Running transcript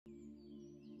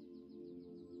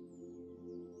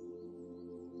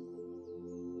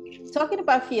talking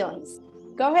about feelings,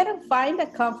 go ahead and find a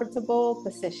comfortable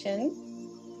position.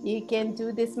 You can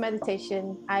do this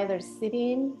meditation either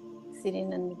sitting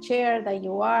in the chair that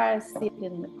you are, sitting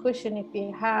in the cushion if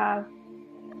you have,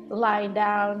 lying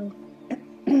down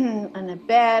on a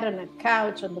bed, on a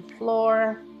couch, on the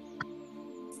floor,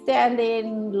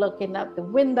 standing, looking out the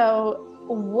window,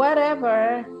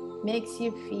 whatever makes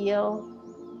you feel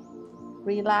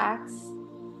relaxed.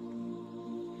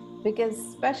 Because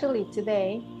especially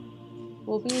today,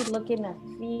 we'll be looking at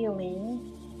feeling.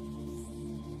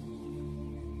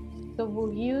 So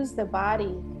we'll use the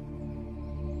body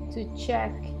to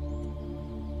check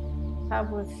how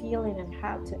we're feeling and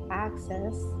how to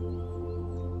access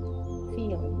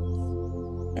feelings.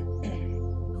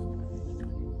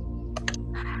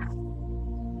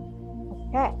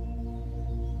 Okay.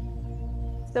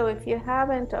 So if you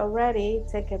haven't already,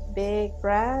 take a big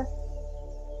breath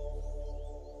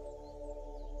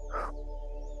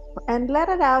and let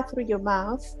it out through your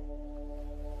mouth.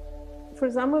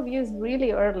 For some of you, it's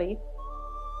really early,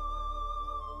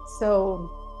 so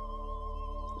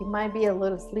you might be a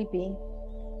little sleepy.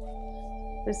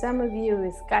 For some of you,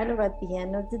 it's kind of at the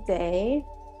end of the day,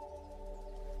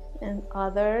 and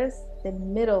others, the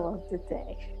middle of the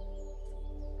day.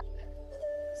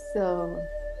 So,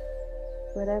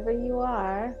 whatever you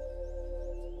are,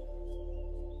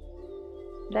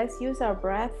 let's use our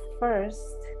breath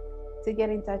first to get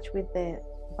in touch with the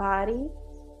body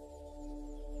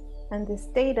and the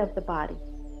state of the body.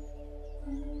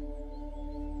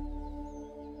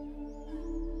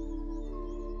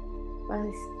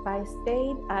 By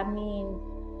state, I mean,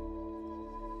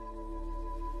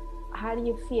 how do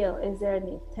you feel? Is there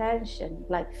any tension,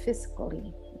 like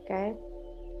physically, okay?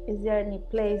 Is there any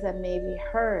place that maybe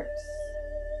hurts?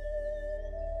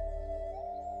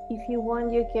 If you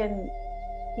want, you can,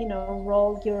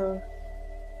 roll your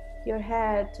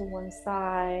head to one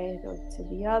side or to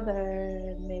the other,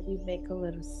 and maybe make a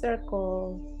little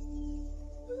circle.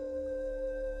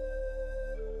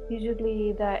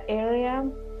 Usually the area,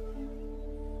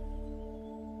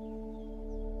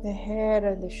 the head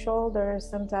or the shoulders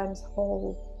sometimes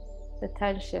hold the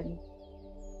tension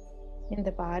in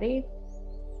the body.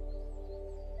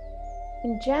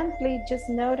 And gently just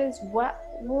notice what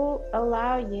will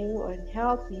allow you or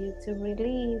help you to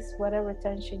release whatever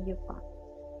tension you find.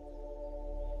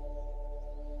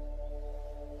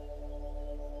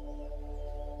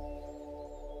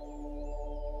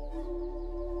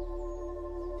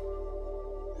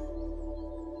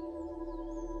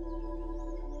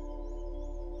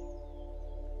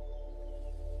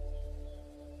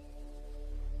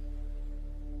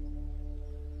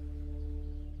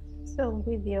 So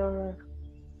with your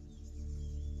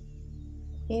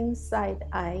inside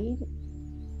eye,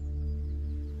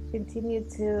 continue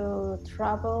to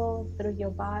travel through your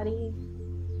body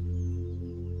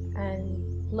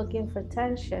and looking for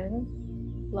tension,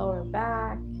 lower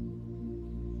back,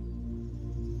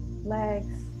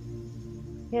 legs,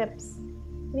 hips,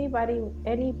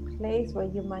 any place where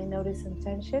you might notice some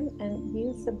tension, and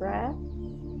use the breath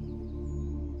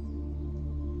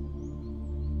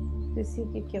to see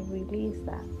if you can release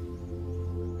that.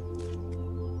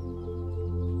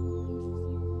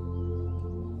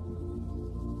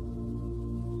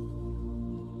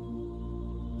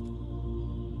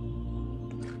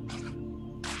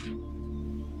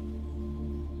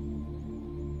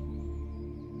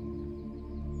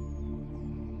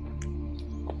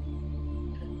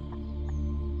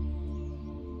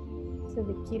 So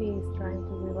the kitty is trying to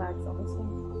relax also.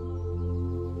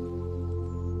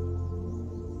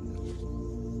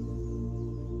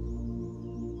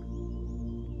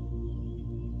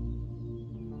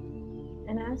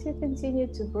 And as you continue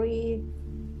to breathe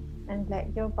and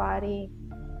let your body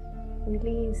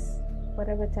release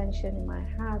whatever tension you might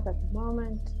have at the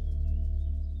moment,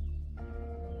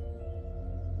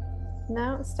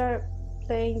 now start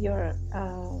placing your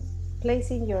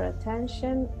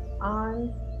attention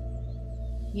on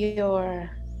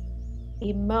your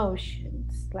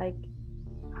emotions. Like,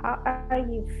 how are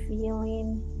you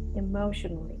feeling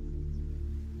emotionally?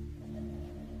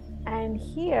 And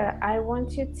here, I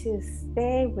want you to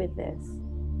stay with this.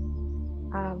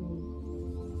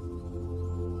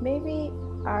 Maybe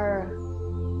our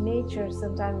nature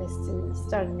sometimes is to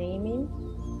start naming.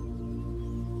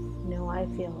 I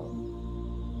feel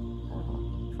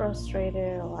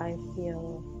frustrated, or I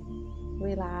feel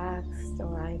relaxed,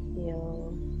 or I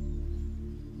feel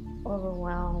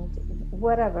overwhelmed.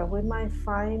 Whatever, we might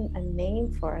find a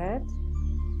name for it.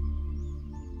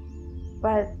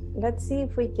 But let's see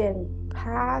if we can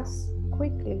pass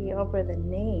quickly over the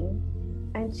name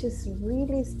and just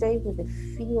really stay with the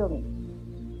feeling.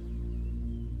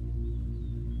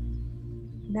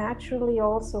 naturally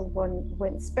also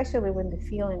when especially when the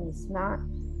feeling is not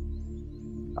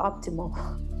optimal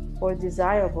or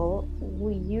desirable,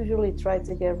 we usually try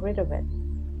to get rid of it.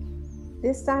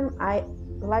 This time I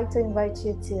like to invite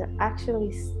you to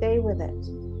actually stay with it.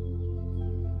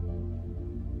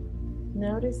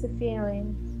 Notice the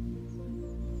feeling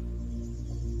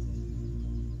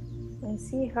and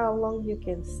see how long you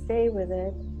can stay with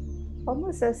it,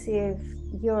 almost as if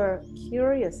you're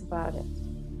curious about it.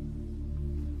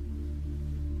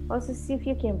 Also see if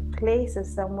you can place it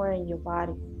somewhere in your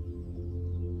body.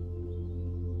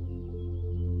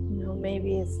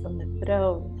 Maybe it's on the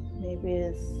throat, maybe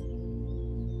it's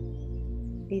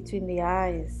between the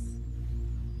eyes,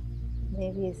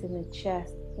 maybe it's in the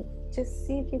chest. Just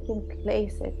see if you can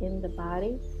place it in the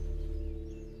body.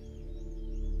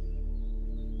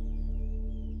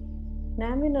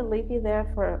 Now I'm going to leave you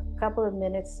there for a couple of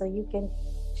minutes so you can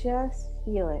just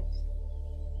feel it.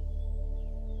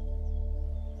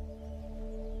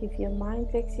 If your mind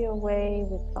takes you away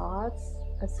with thoughts,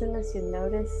 as soon as you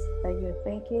notice that you're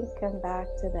thinking, come back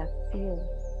to that feeling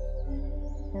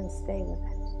and stay with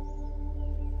it.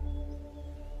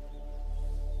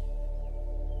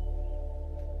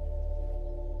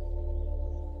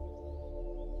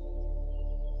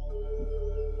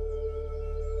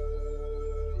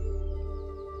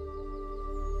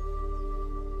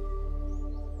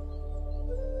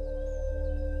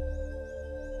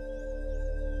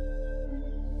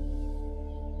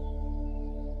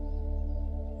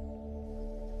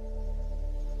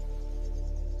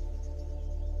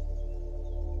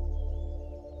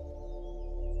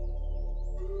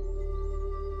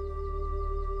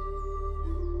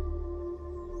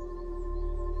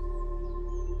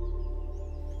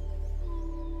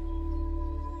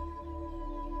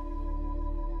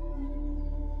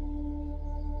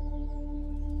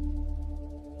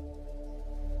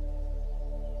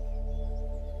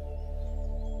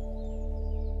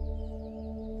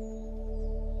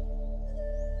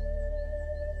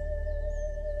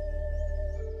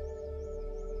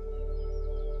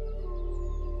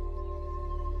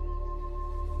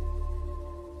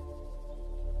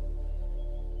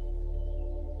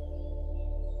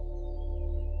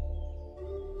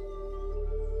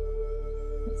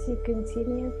 As you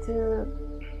continue to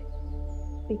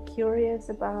be curious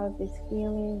about this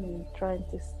feeling and trying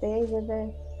to stay with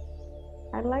it,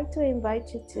 I'd like to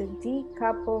invite you to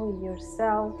decouple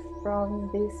yourself from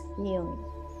this feeling.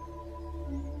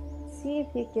 See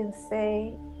if you can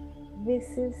say,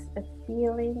 this is a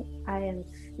feeling I am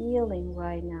feeling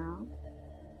right now.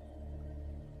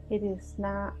 It is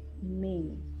not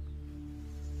me.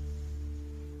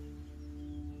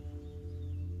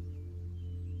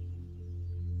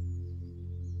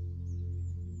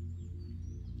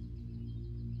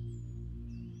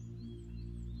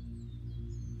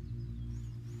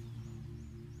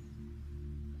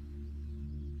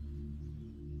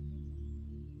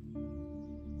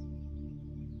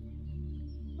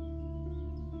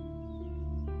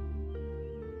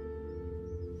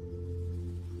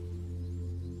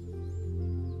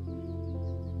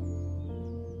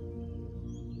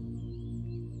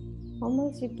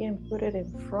 Almost you can put it in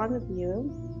front of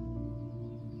you.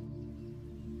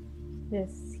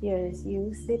 Here is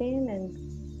you sitting, and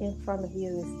in front of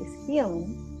you is this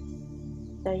feeling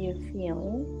that you're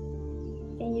feeling.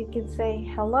 And you can say,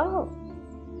 hello.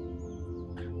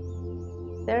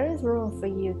 There is room for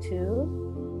you too.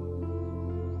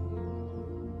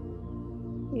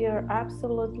 You're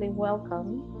absolutely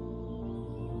welcome.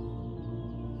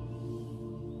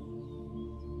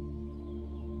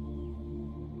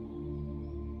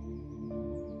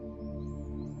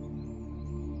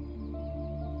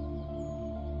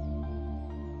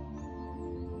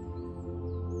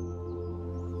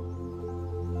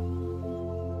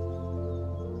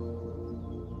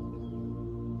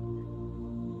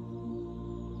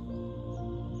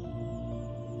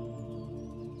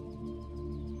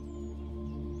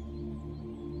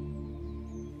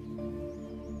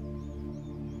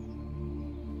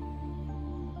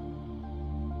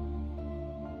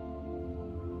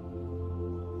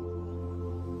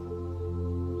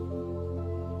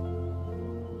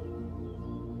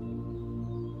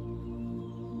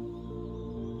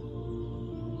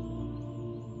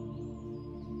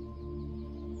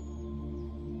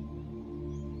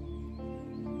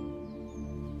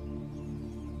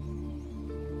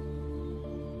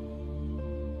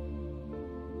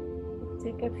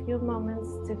 Take a few moments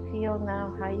to feel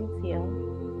now how you feel.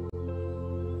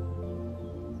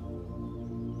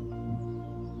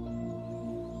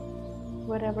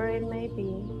 Whatever it may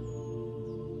be.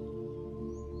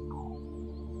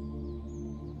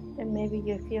 And And maybe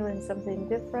you're feeling something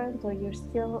different, or you're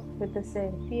still with the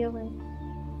same feeling.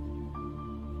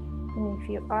 And if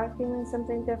you are feeling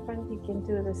something different, you can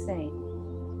do the same.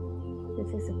 This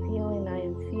is a feeling I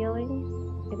am feeling.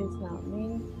 It is not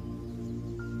me.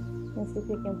 And see if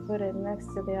you can put it next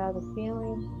to the other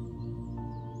feeling.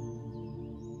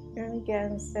 And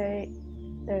again, say,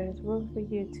 there's room for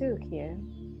you too here.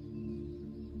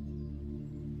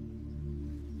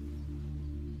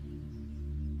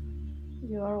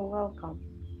 You are welcome.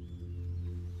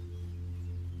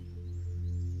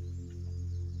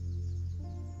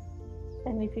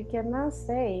 And if you cannot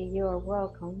say you are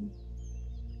welcome,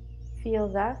 feel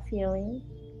that feeling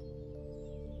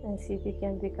and see if you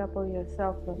can decouple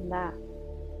yourself from that.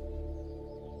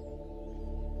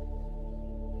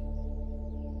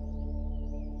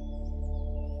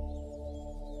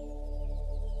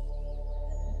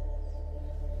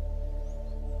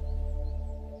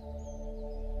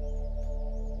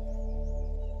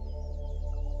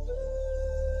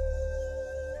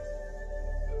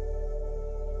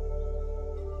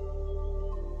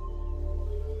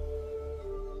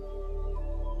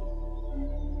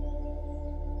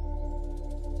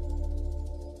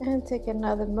 And take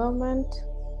another moment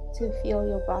to feel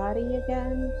your body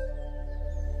again.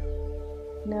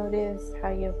 Notice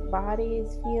how your body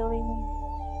is feeling.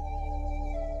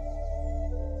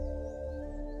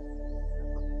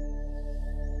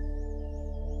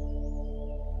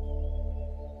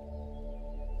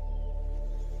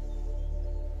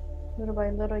 Little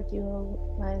by little,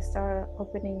 you might start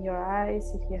opening your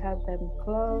eyes if you have them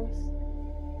closed.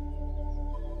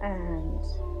 And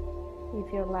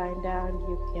if you're lying down,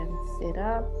 you can sit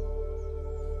up.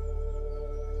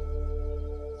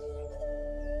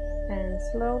 And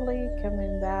slowly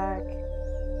coming back